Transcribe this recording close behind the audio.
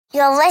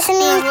You're listening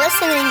to Ear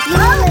Snacks.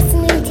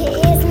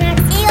 Ear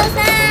Snacks.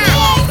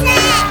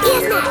 Yeah.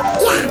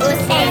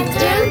 With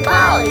Andrew and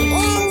Polly.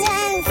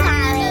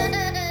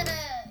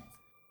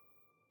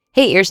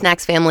 Hey, Ear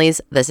Snacks families,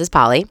 this is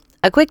Polly.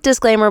 A quick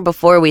disclaimer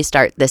before we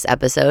start this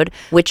episode,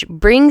 which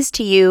brings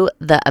to you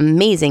the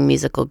amazing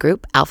musical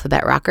group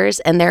Alphabet Rockers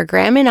and their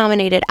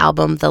Grammy-nominated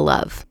album, The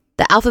Love.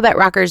 The Alphabet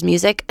Rockers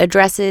music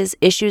addresses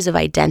issues of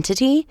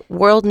identity,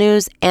 world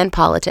news, and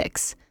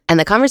politics. And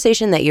the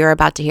conversation that you're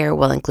about to hear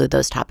will include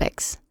those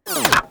topics.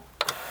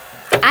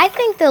 I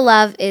think The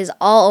Love is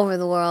all over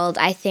the world.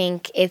 I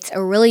think it's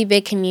a really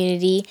big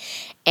community,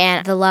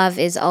 and The Love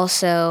is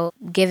also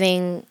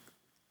giving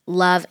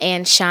love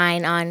and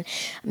shine on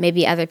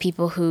maybe other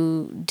people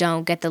who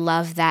don't get the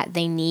love that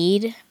they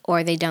need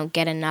or they don't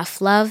get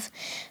enough love.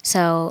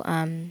 So,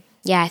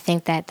 I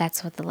think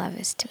that's what The Love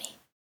is to me.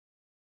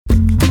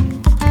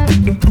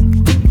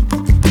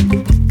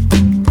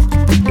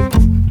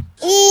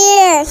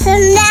 Ear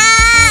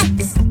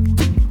Snacks.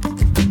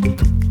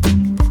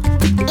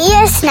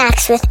 Ear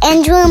Snacks with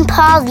Andrew and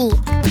Polly.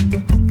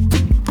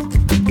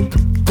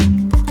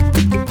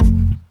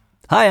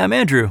 Hi, I'm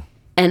Andrew.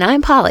 And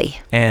I'm Polly.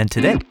 And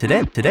today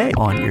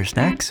on Ear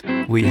Snacks,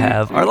 we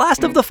have our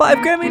last of the 5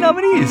 Grammy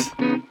nominees.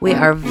 We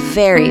are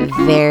very,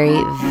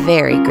 very,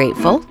 very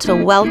grateful to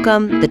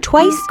welcome the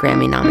twice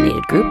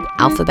Grammy-nominated group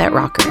Alphabet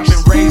Rockers.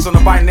 Been raised on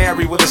a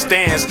binary with a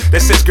stance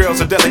that says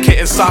girls are delicate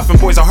and soft and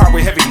boys are hard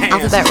with heavy hands.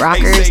 Alphabet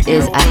Rockers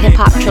is a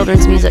hip-hop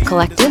children's music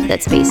collective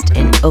that's based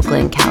in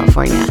Oakland,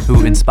 California.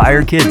 Who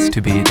inspire kids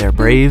to be their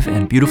brave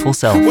and beautiful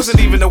selves. Wasn't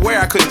even aware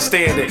I couldn't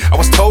stand it. I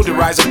was told to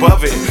rise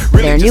above it.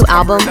 Really Their new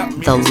album,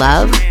 The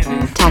Love,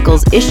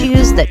 tackles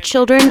issues that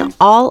children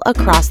all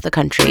across the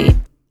country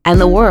and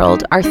the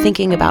world are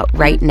thinking about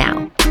right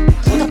now.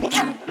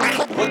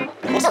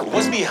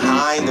 What's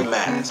behind the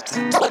mask?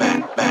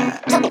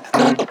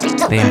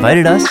 They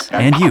invited us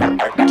and you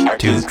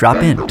to drop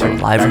in to a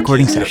live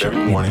recording session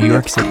in New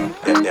York City.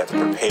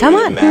 Come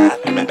on.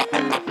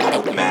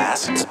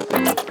 Masks.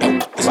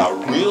 It's our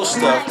real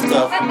stuff.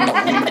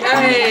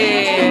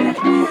 Hey!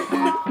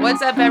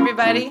 What's up,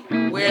 everybody?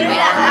 We're the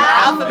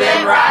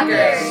Alphabet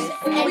Rockers.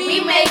 And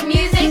we make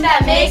music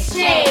that makes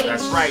change.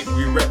 That's right,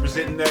 we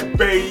representing that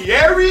Bay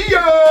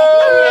Area.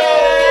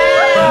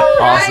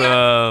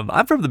 Awesome.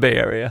 I'm from the Bay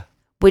Area.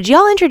 Would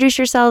y'all introduce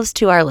yourselves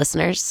to our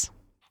listeners?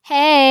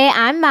 Hey,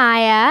 I'm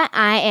Maya.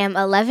 I am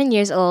 11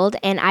 years old,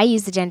 and I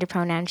use the gender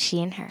pronouns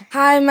she and her.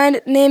 Hi,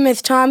 my name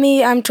is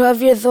Tommy. I'm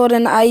 12 years old,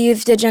 and I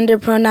use the gender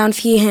pronouns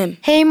he, him.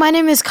 Hey, my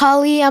name is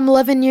Kali. I'm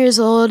 11 years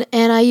old,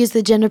 and I use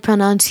the gender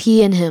pronouns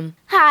he and him.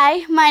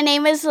 Hi, my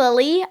name is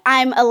Lily.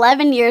 I'm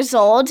 11 years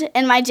old,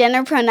 and my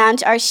gender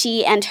pronouns are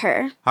she and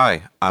her.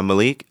 Hi, I'm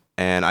Malik,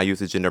 and I use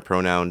the gender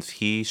pronouns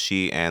he,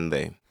 she, and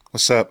they.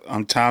 What's up?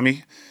 I'm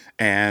Tommy,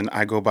 and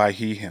I go by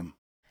he, him.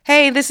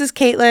 Hey, this is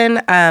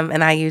Caitlin,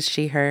 and I use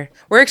she, her.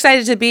 We're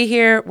excited to be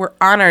here. We're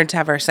honored to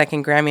have our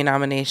second Grammy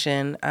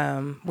nomination.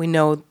 We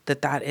know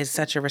that is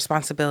such a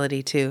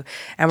responsibility, too,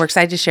 and we're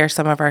excited to share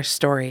some of our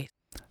story.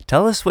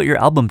 Tell us what your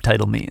album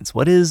title means.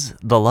 What is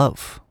The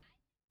Love?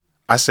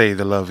 I say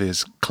the love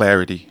is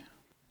clarity.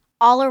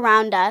 All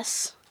around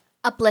us.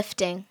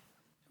 Uplifting.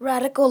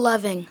 Radical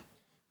loving.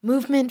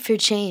 Movement for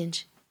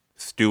change.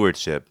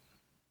 Stewardship.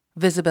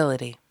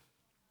 Visibility.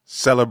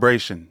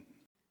 Celebration.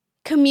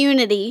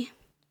 Community.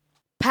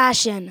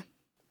 Passion.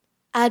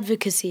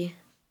 Advocacy.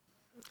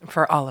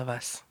 For all of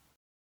us.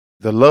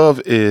 The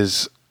love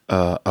is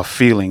a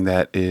feeling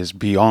that is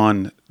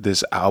beyond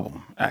this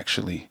album,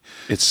 actually.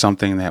 It's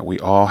something that we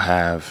all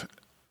have,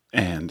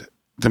 and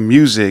the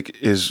music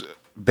is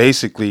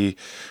basically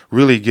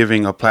really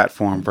giving a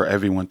platform for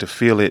everyone to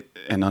feel it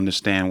and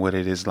understand what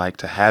it is like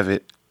to have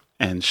it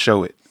and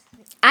show it.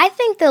 I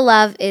think The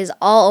Love is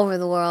all over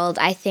the world.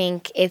 I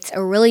think it's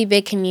a really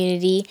big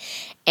community,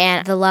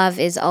 and The Love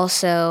is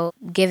also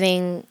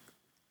giving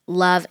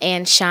love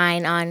and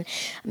shine on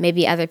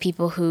maybe other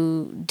people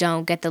who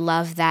don't get the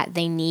love that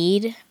they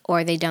need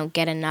or they don't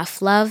get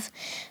enough love.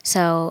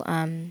 So,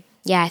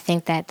 I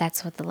think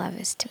that's what The Love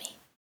is to me.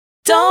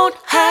 Don't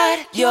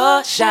hide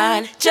your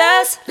shine,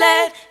 just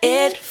let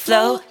it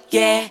flow,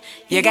 yeah,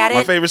 you got it.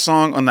 My favorite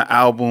song on the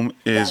album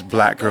is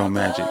Black Girl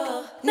Magic.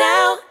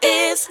 Now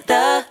is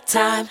the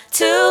time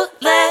to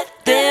let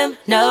them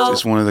know.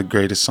 It's one of the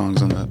greatest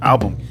songs on the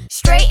album.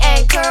 Straight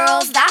and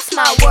curls, that's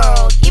my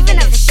world. Even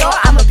if it's short,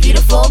 I'm a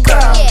beautiful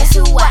girl. That's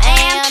who I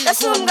am,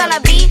 that's who I'm gonna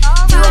be.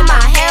 Doing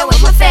my hair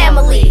with my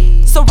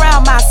family.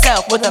 Surround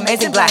myself with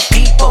amazing black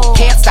people.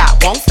 Can't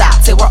stop, won't stop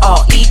till we're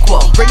all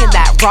equal. Bringing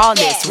that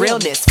rawness,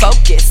 realness,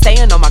 focus.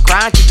 Staying on my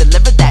grind to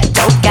deliver that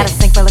dope. Gotta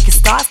think like it's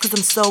stars, cause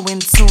I'm so in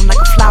tune. Like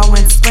a flower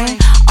in spring,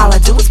 all I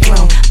do is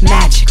bloom.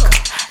 Magical,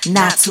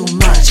 not too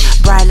much.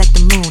 Bright like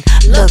the moon,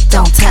 look,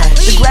 don't touch.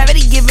 The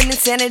gravity giving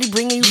insanity,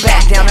 bringing you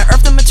back down to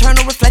earth. The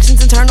maternal reflections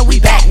internal, we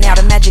back now.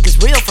 The magic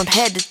is real from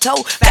head to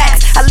toe.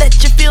 Facts, I let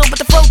you feel, but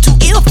the flow too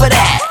ill for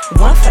that.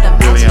 One for the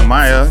Lily and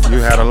Maya,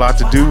 you had a lot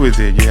to do with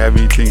it. You have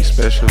anything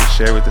special to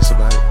share with us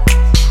about it?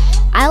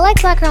 I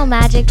like Black Girl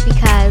Magic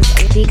because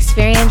the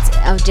experience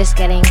of just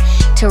getting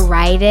to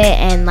write it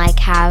and like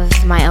have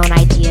my own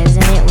ideas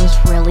in it was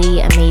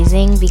really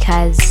amazing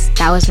because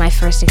that was my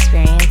first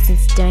experience in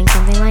doing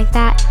something like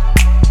that.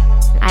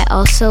 I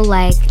also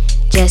like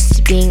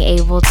just being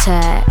able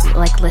to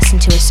like listen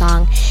to a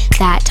song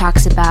that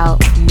talks about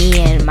me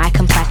and my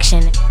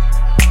complexion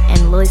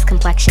and Lily's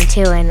complexion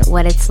too, and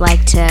what it's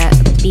like to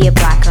be a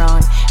black girl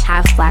and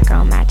have Black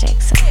Girl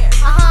Magic. So.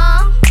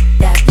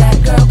 That black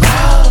girl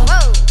glow.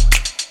 Whoa.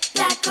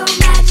 Black girl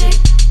magic.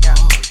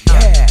 Oh,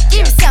 yeah.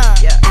 Give me some.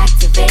 Yeah.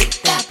 Activate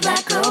that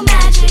black girl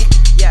magic.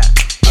 Yeah.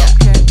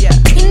 Okay. Yeah.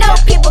 You know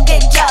people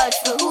get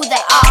judged for who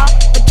they are,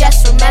 but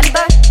just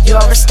remember, you're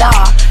a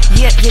star.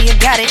 Yeah, you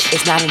got it.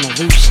 It's not an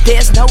illusion.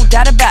 There's no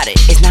doubt about it.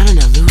 It's not an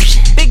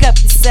illusion. Big up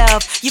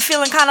yourself. You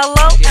feeling kinda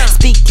low? Yeah.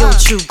 Speak your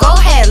truth. Go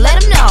ahead,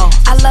 let them know.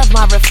 I love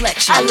my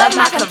reflection. I love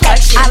my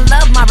complexion. I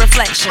love my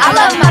reflection. I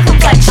love my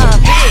complexion.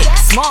 Big,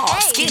 small,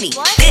 skinny,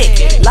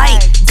 thick,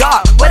 light,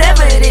 dark,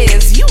 whatever it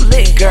is, you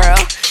lit, girl.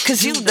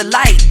 Cause you the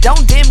light.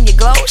 Don't dim your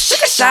glow.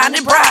 Sugar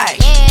shining bright.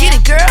 Yeah. Get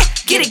it, girl.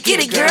 Get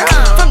it, girl.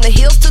 From the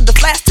hills to the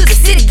flats to the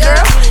city,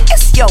 girl.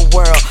 It's your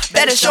world.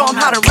 Better show them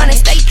how to run it.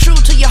 Stay true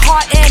to your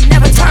heart and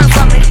never turn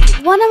from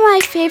it. One of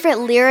my favorite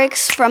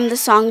lyrics from the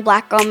song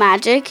Black Girl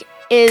Magic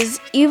is,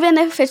 even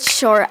if it's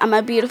short, I'm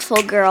a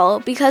beautiful girl,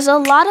 because a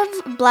lot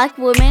of black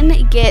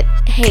women get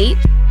hate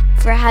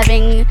for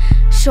having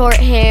short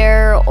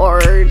hair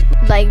or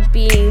like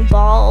being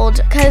bald,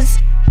 because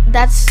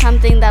that's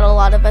something that a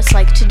lot of us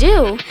like to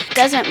do. It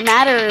doesn't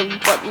matter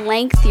what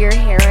length your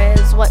hair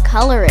is, what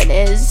color it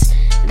is.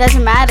 It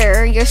doesn't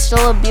matter. You're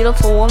still a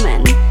beautiful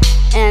woman.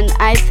 And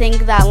I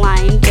think that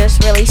line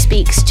just really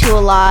speaks to a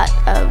lot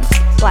of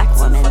black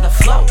women. For the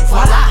flow,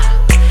 voila.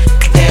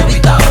 There we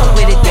go.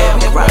 With it, there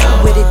we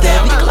roll. With it,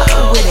 there we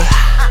glow. With it,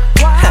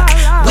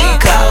 we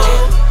go.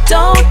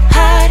 Don't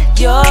hide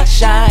your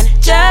shine.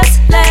 Just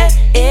let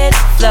it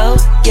flow.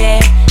 Yeah,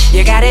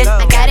 you got it.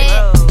 I got it.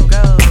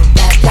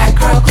 That Black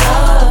Girl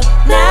Club.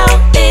 Now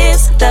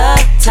is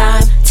the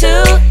time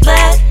to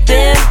let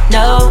them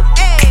know.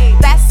 Hey,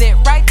 that's it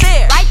right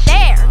there. Right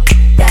there.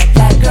 That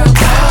Black Girl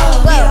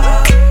Club.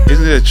 Whoa.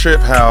 Isn't it a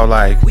trip how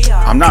like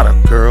I'm not a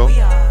girl?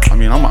 I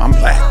mean, I'm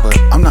black, but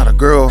I'm not a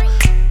girl.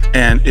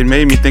 And it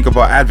made me think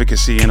about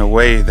advocacy in a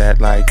way that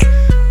like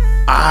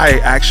I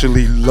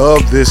actually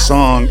love this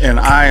song and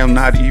I am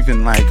not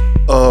even like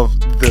of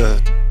the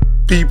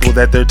people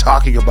that they're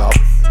talking about.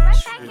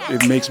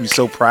 It makes me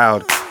so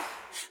proud.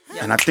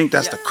 And I think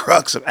that's the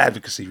crux of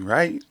advocacy,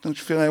 right? Don't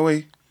you feel that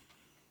way?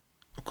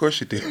 Of course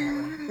you do.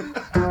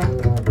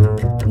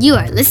 You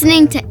are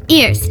listening to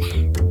Ear Snacks.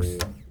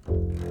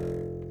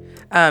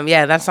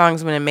 Yeah, that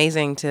song's been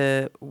amazing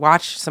to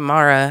watch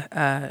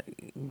Samara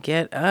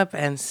get up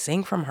and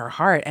sing from her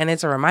heart. And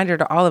it's a reminder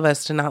to all of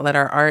us to not let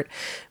our art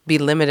be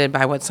limited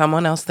by what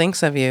someone else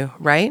thinks of you,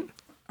 right?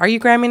 Are you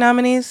Grammy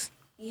nominees?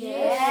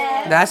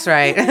 Yeah. That's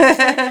right.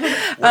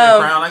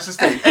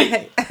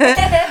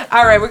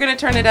 All right, we're going to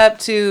turn it up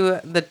to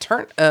the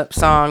Turn Up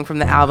song from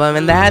the album,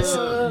 and that's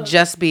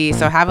Just Be.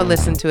 So have a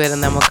listen to it,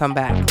 and then we'll come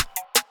back.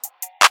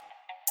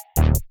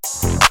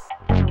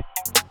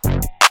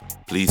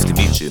 Pleased to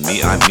meet you,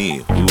 me, I'm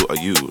me. Who are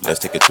you? Let's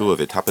take a tour of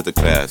it. Top of the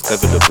class,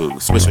 clever the boo.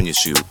 Swish on your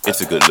shoe.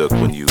 It's a good look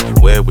when you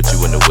wear what you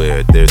want to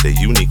wear. There's a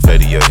unique flair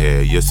to your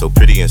hair. You're so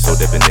pretty and so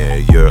debonair.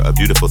 You're a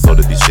beautiful soul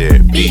to be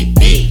shared. Be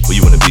who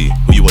you want to be.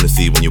 Who you want to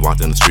see when you walk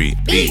down the street.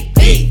 Be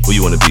who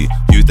you want to be.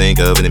 Who you think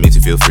of and it makes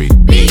you feel free.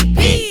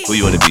 Be who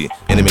you want to be.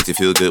 And it makes you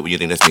feel good when you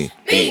think that's me.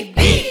 Be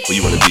who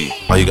you want to be.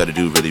 All you got to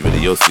do, really, really,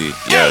 you'll see.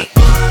 Yeah.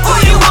 Who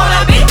you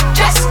wanna be?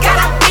 Just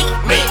gotta be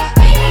me.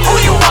 Who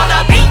you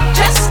wanna be?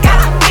 Just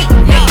gotta be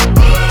me.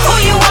 Who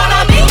you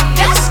wanna be?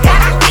 Just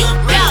gotta be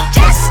me.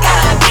 Just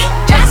gotta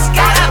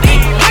be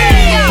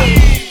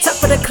me.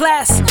 Top of the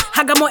class,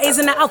 I got more A's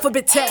in the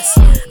alphabet test.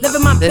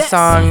 Living my This best.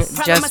 song,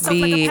 Just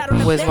Be,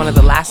 was one of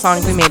the last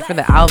songs we made for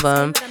the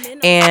album,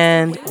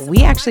 and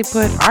we actually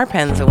put our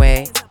pens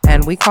away,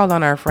 and we called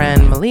on our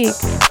friend Malik,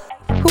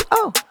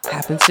 who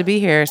happens to be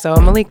here. So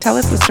Malik, tell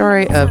us the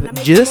story of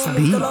Just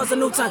Be.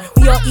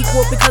 We all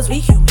equal because we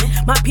human.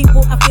 My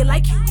people, I feel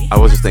like you. I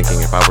was just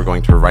thinking, if I were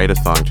going to write a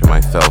song to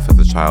myself as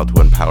a child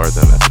to empower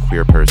them as a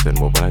queer person,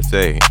 what would I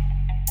say?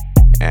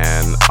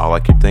 And all I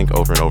could think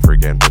over and over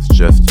again was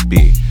just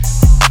be.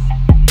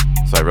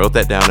 So I wrote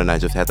that down and I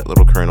just had that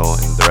little kernel,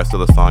 and the rest of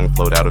the song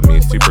flowed out of me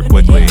super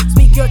quickly.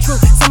 Speak your truth,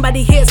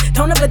 somebody hears.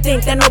 Don't ever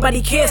think that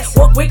nobody cares.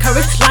 Walk with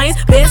courage,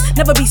 lions, bears.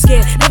 Never be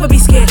scared, never be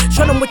scared.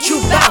 Show them what you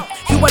about.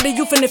 You are the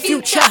youth in the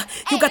future.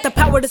 You got the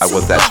power to. I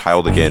was that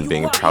child again,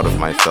 being proud of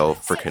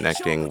myself for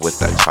connecting with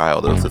that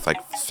child. It was this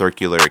like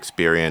circular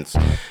experience,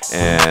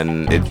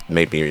 and it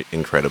made me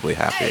incredibly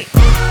happy. Who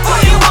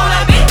you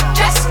wanna be?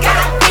 Just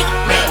gotta be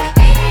me.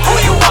 Who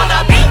you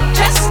wanna be?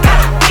 Just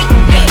gotta be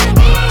me.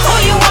 Who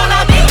you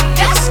wanna be?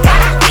 Just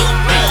gotta be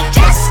me.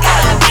 Just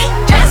gotta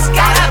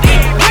be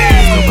me.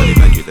 Nobody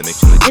like you that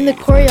makes you like In the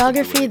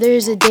choreography,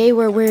 there's a day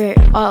where we're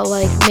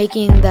like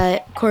making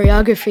that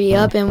choreography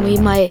up, and we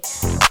might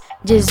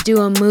just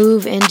do a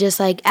move and just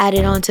like add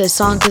it onto a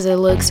song because it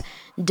looks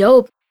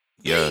dope.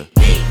 Yeah.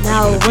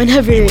 Now,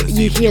 whenever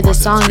you hear the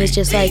song, it's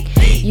just like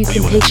you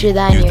can picture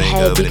that in your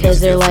head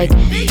because they're like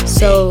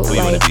so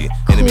like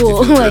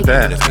cool. Like,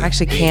 I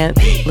actually can't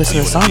listen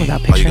to the song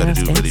without picturing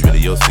us dancing. Who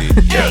you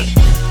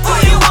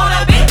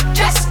wanna be?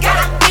 Just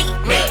gotta beat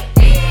me.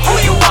 Who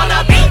you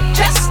wanna be?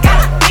 Just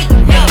gotta beat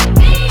me.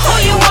 Who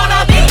you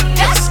wanna be?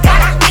 Just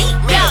gotta beat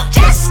me.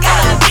 Just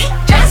gotta beat.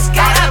 Just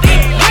gotta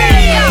beat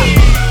me.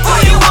 Who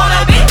you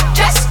wanna be?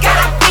 Just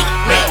gotta beat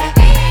me.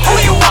 Who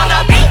you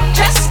wanna be?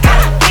 Just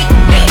gotta beat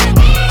me.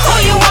 Who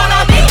you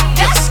wanna be?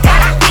 Just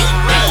gotta beat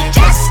me.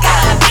 Just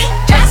gotta beat.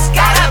 Just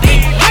gotta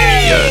beat me.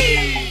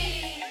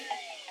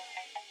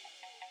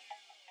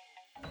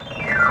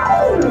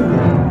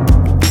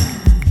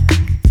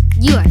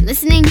 You are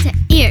listening to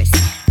Ears.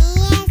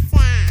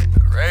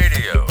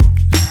 Radio.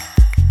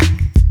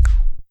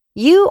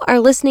 You are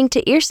listening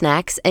to Ear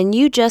Snacks, and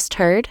you just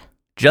heard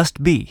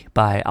Just Be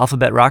by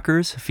Alphabet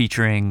Rockers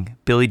featuring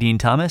Billy Dean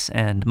Thomas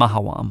and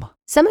Mahawam.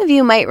 Some of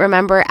you might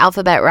remember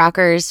Alphabet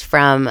Rockers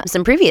from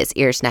some previous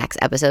Ear Snacks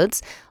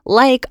episodes,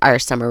 like our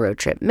Summer Road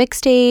Trip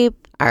mixtape,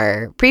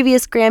 our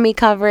previous Grammy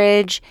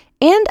coverage,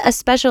 and a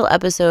special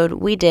episode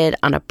we did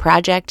on a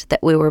project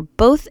that we were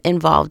both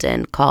involved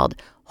in called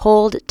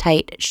Hold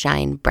Tight,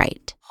 Shine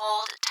Bright.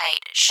 Hold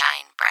Tight,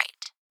 Shine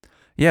Bright.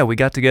 Yeah, we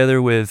got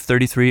together with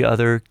 33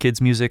 other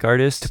kids' music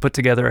artists to put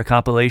together a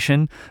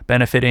compilation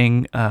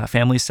benefiting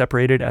families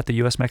separated at the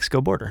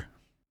U.S.-Mexico border.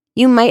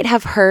 You might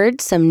have heard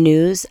some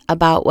news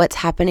about what's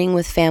happening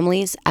with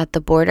families at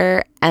the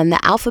border, and the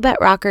Alphabet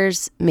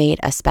Rockers made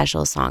a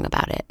special song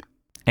about it.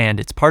 And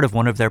it's part of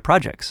one of their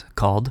projects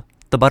called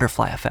The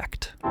Butterfly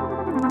Effect.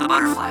 The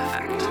Butterfly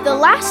Effect. The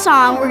last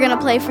song we're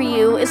gonna play for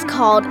you is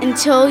called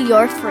Until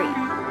You're Free.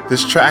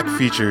 This track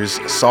features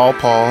Saul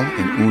Paul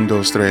and Un,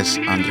 Dos, Tres,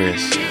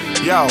 Andres.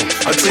 Yo,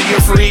 until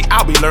you're free,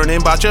 I'll be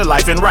learning about your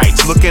life and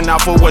rights. Looking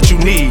out for what you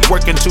need,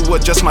 working to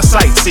adjust my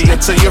sight. See,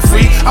 until you're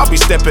free, I'll be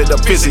stepping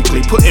up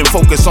physically, putting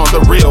focus on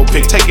the real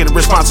pick, taking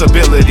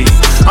responsibility.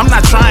 I'm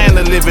not trying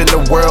to live in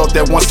a world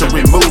that wants to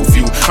remove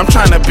you. I'm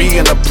trying to be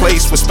in a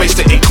place with space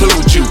to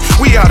include you.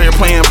 We out here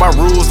playing by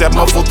rules that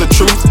muffle the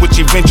truth,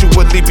 which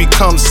eventually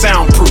becomes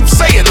soundproof.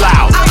 Say it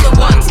loud. I'm the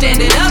one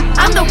standing up.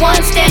 I'm the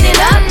one standing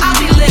up. I'll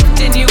be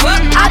lifting you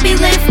up. I'll be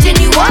lifting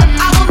you up.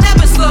 I will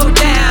never slow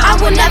down. I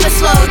will never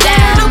slow down.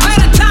 No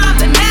better time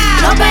than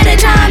now. No better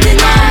time than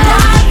now.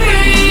 I'm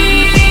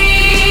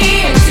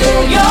free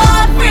until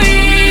you're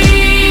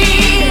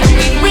free.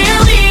 We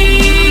will be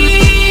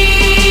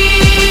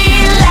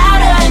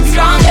louder and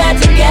stronger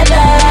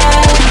together.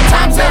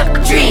 Time's up,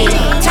 dream.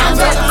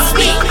 Time's up,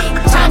 speak.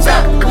 Time's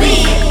up,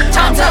 lead.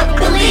 Time's up,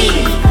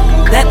 believe.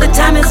 That the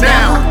time is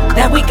now,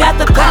 that we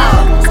got the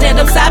power. Stand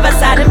up side by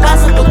side,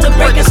 impossible to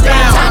break us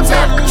down. Time's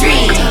up,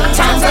 dream.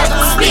 Time's up,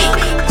 speak.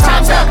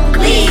 Time's up,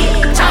 lead.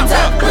 Time's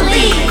up,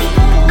 believe.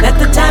 That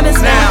the time is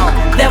now,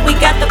 that we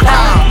got the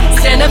power.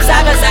 Stand up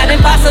side by side,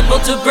 impossible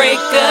to break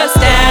us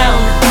down.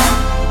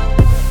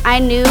 I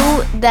knew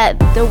that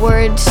the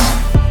words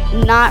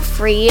not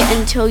free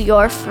until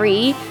you're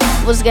free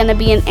was gonna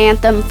be an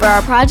anthem for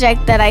our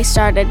project that I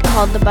started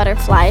called The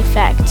Butterfly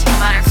Effect.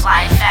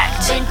 Butterfly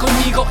Effect. Ven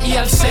conmigo y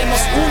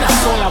alcemos una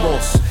sola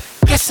voz,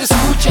 que se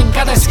escuche en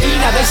cada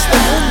esquina de este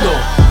mundo.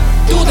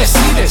 Tú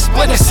decides,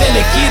 puedes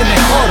elegir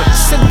mejor,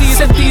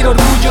 sentir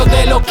orgullo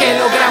de lo que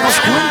logramos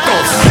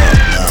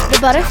juntos. The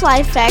Butterfly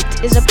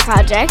Effect is a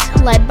project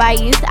led by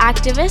youth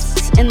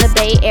activists in the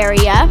Bay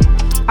Area.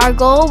 Our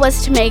goal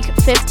was to make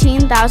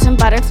 15,000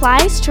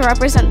 butterflies to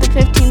represent the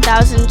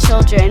 15,000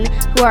 children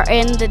who are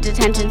in the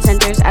detention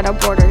centers at our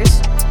borders.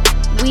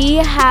 We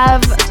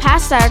have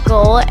passed our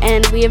goal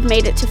and we have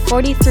made it to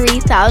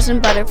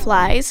 43,000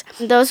 butterflies.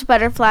 Those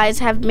butterflies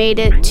have made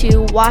it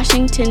to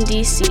Washington,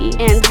 D.C.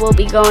 and will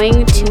be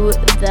going to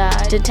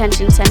the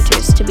detention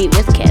centers to be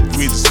with kids.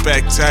 You either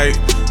spectate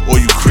or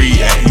you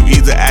create. You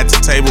either at the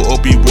table or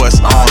be what's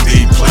on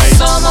the plate.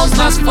 Somos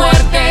más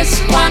fuertes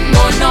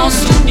cuando nos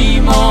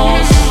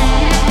unimos.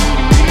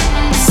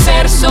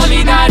 Ser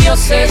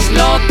solidarios es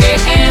lo que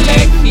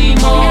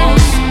elegimos.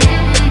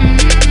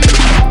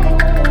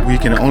 We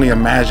can only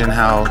imagine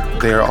how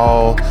they're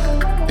all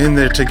in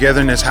their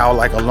togetherness, how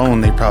like alone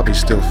they probably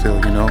still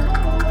feel, you know?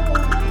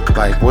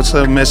 Like, what's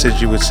a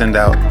message you would send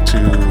out to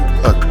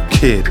a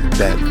kid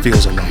that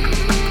feels alone?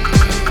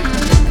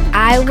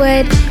 I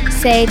would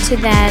say to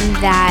them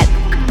that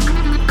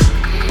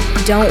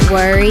don't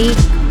worry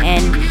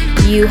and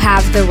you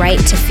have the right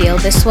to feel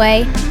this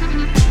way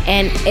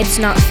and it's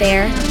not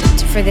fair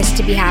for this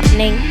to be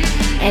happening,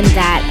 and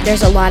that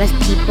there's a lot of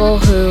people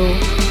who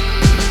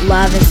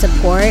love and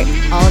support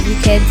all of you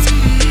kids,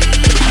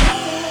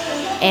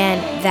 and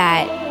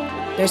that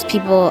there's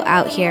people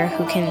out here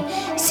who can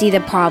see the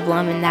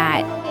problem and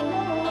that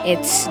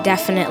it's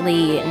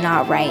definitely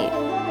not right.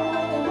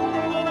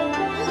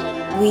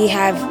 We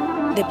have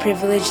the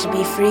privilege to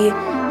be free,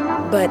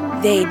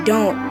 but they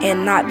don't,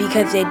 and not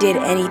because they did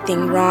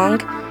anything wrong.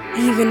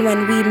 Even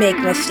when we make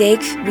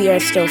mistakes, we are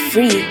still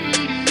free.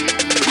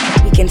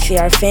 We can see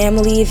our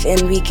families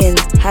and we can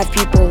have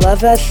people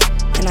love us,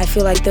 and I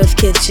feel like those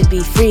kids should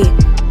be free.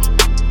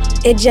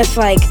 it just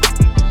like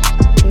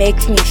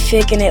makes me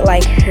sick and it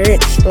like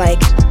hurts.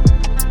 Like,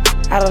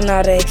 I don't know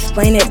how to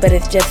explain it, but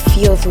it just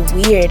feels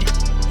weird.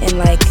 And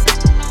like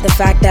the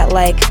fact that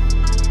like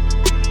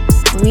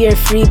we are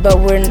free but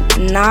we're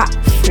not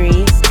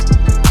free.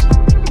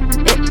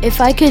 If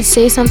I could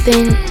say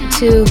something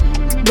to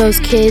those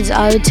kids,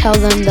 I would tell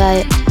them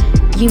that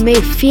you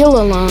may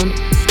feel alone,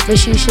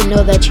 but you should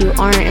know that you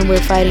aren't, and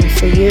we're fighting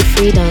for your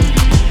freedom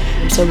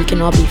so we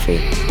can all be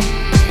free.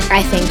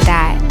 I think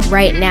that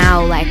right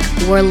now, like,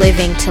 we're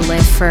living to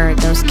live for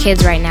those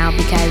kids right now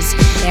because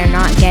they're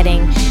not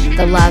getting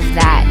the love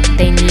that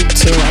they need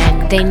to,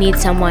 and they need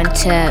someone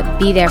to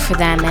be there for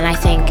them. And I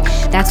think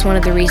that's one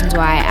of the reasons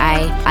why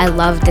I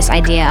love this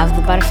idea of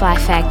the butterfly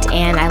effect,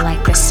 and I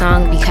like this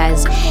song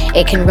because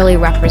it can really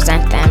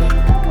represent them.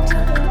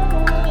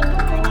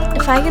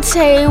 If I could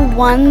say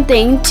one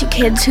thing to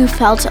kids who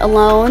felt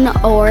alone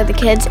or the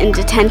kids in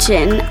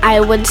detention,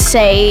 I would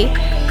say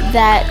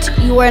that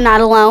you are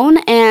not alone,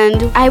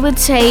 and I would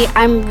say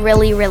I'm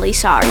really, really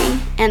sorry,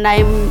 and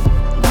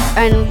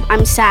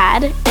I'm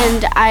sad,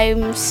 and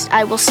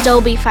I will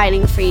still be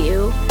fighting for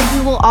you.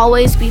 We will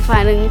always be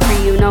fighting for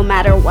you no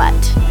matter what.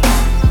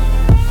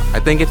 I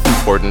think it's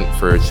important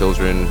for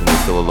children who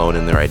feel alone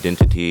in their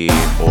identity,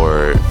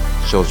 or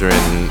children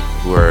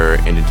who are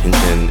in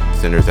detention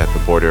centers at the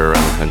border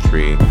around the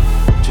country,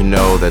 to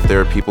know that there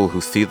are people who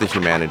see the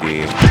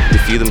humanity, who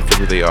see them for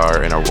who they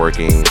are, and are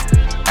working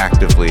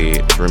actively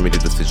to remedy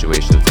the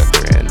situations that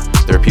they're in.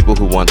 There are people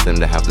who want them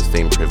to have the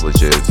same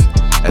privileges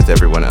as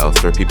everyone else.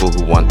 There are people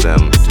who want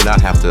them to not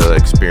have to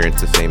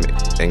experience the same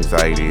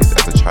anxieties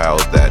as a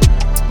child that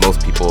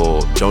most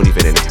people don't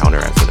even encounter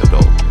as an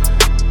adult.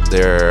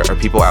 There are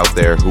people out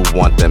there who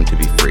want them to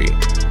be free.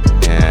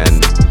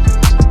 And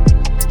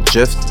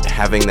just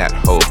having that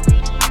hope,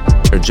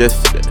 or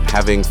just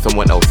having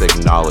someone else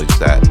acknowledge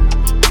that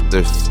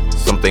there's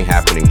something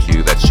happening to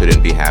you that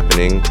shouldn't be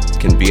happening,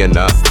 can be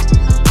enough.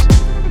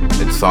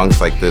 It's songs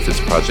like this, it's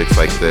projects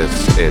like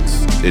this,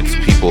 it's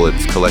people,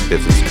 it's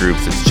collectives, it's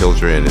groups, it's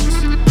children,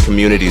 it's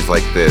communities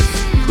like this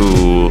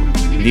who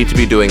need to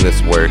be doing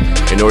this work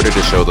in order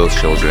to show those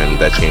children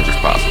that change is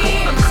possible.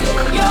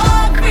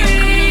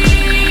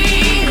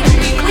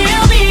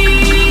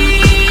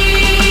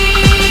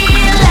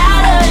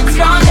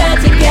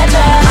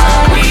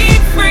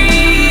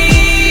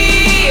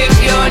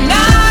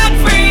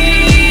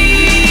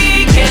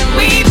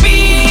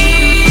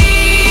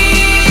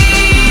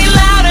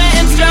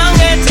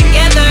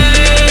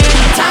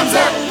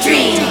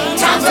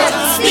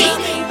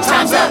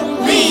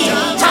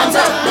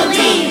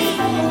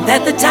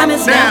 That the time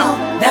is now,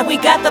 that we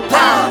got the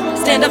power.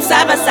 Stand up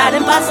side by side,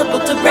 impossible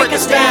to break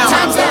us down.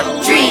 Time's up,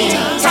 dream.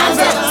 Time's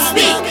up,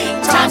 speak.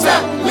 Time's up,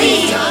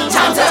 lead.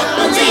 Time's up,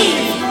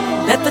 believe.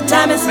 That the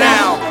time is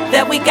now,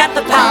 that we got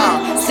the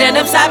power. Stand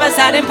up side by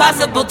side,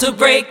 impossible to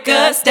break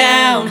us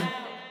down.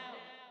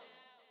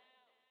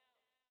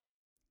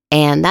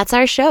 And that's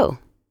our show.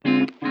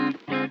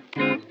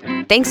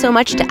 Thanks so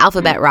much to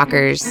Alphabet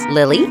Rockers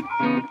Lily,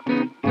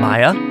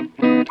 Maya,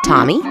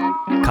 Tommy,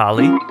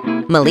 Kali,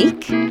 Malik,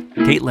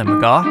 Caitlin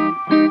McGaw,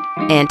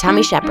 and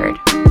Tommy Shepard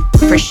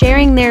for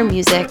sharing their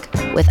music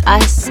with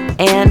us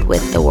and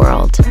with the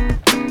world.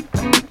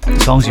 The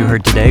songs you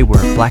heard today were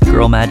Black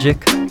Girl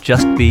Magic,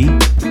 Just Be,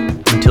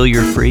 Until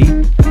You're Free,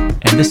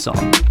 and this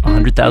song,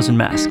 100,000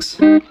 Masks,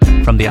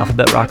 from the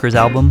Alphabet Rockers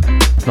album,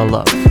 The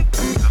Love.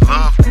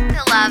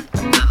 The love.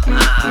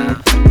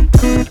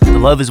 The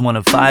Love is one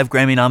of 5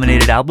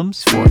 Grammy-nominated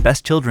albums for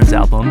Best Children's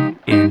Album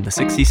in the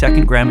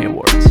 62nd Grammy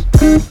Awards.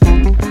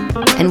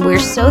 And we're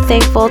so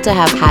thankful to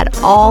have had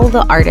all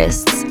the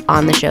artists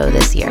on the show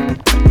this year.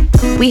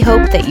 We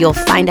hope that you'll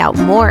find out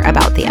more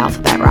about the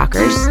Alphabet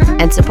Rockers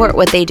and support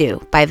what they do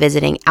by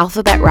visiting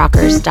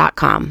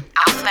alphabetrockers.com.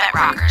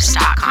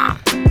 alphabetrockers.com.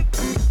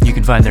 You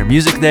can find their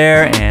music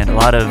there and a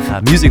lot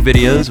of music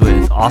videos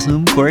with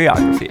awesome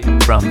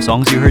choreography from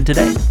songs you heard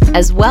today.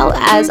 As well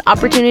as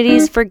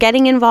opportunities for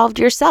getting involved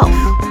yourself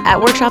at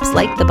workshops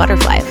like The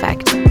Butterfly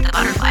Effect. The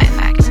Butterfly Effect.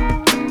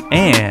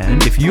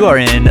 And if you are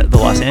in the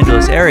Los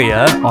Angeles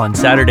area on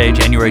Saturday,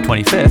 January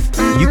 25th,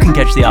 you can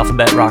catch the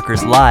Alphabet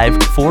Rockers live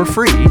for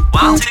free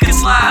while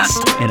tickets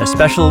last in a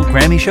special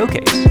Grammy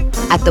showcase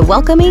at the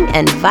welcoming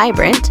and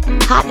vibrant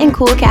Hot and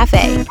Cool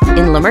Cafe in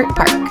Leimert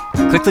Park.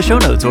 Click the show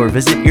notes or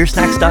visit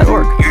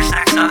earsnacks.org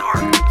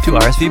to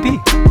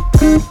RSVP.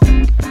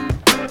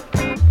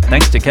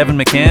 Thanks to Kevin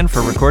McCann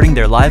for recording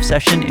their live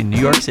session in New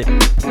York City.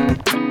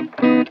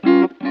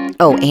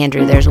 Oh,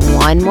 Andrew, there's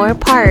one more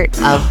part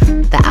of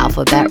the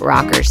Alphabet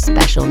Rockers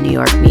special New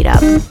York meetup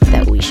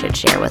that we should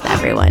share with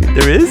everyone.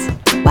 There is?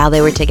 While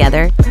they were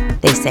together,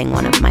 they sang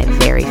one of my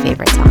very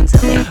favorite songs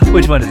of theirs.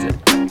 Which one is it?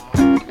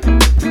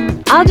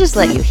 I'll just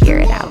let you hear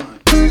it out.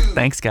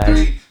 Thanks,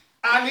 guys.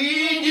 I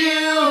need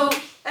you.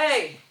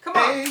 Hey, come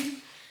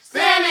on.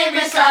 Standing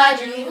beside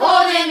you,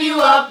 holding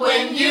you up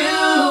when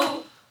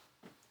you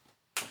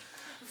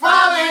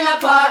falling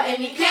apart and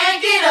you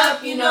can't get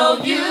up, you know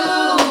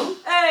you.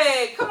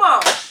 Hey, come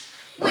on.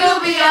 We'll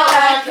be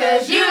alright,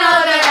 cause you know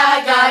that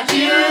I got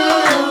you.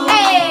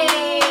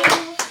 Hey.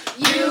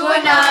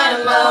 are not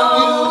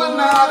alone. You are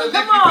not alone.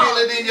 If you feel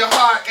it in your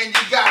heart and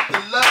you got the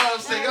love,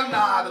 say I'm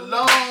not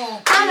alone.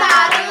 I'm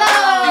not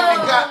alone. If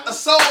you got a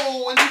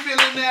soul and you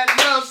feeling that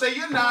love, say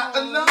you're not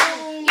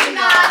alone. You're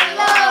not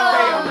alone.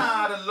 Hey, I'm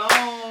not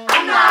alone.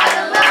 I'm not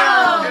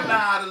alone. You're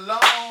not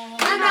alone.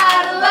 I'm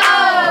not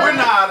alone. We're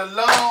not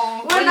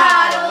alone. We're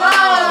not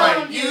alone.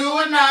 Right. You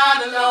are not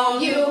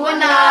alone. You are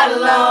not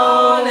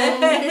alone.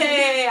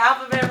 Hey,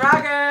 Alphabet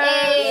Rockers.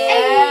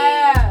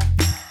 Yeah.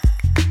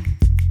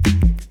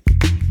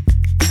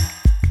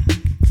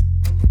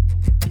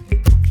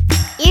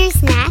 Ear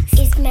Snacks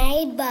is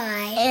made by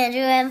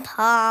Andrew and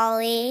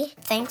Polly.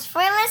 Thanks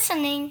for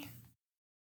listening.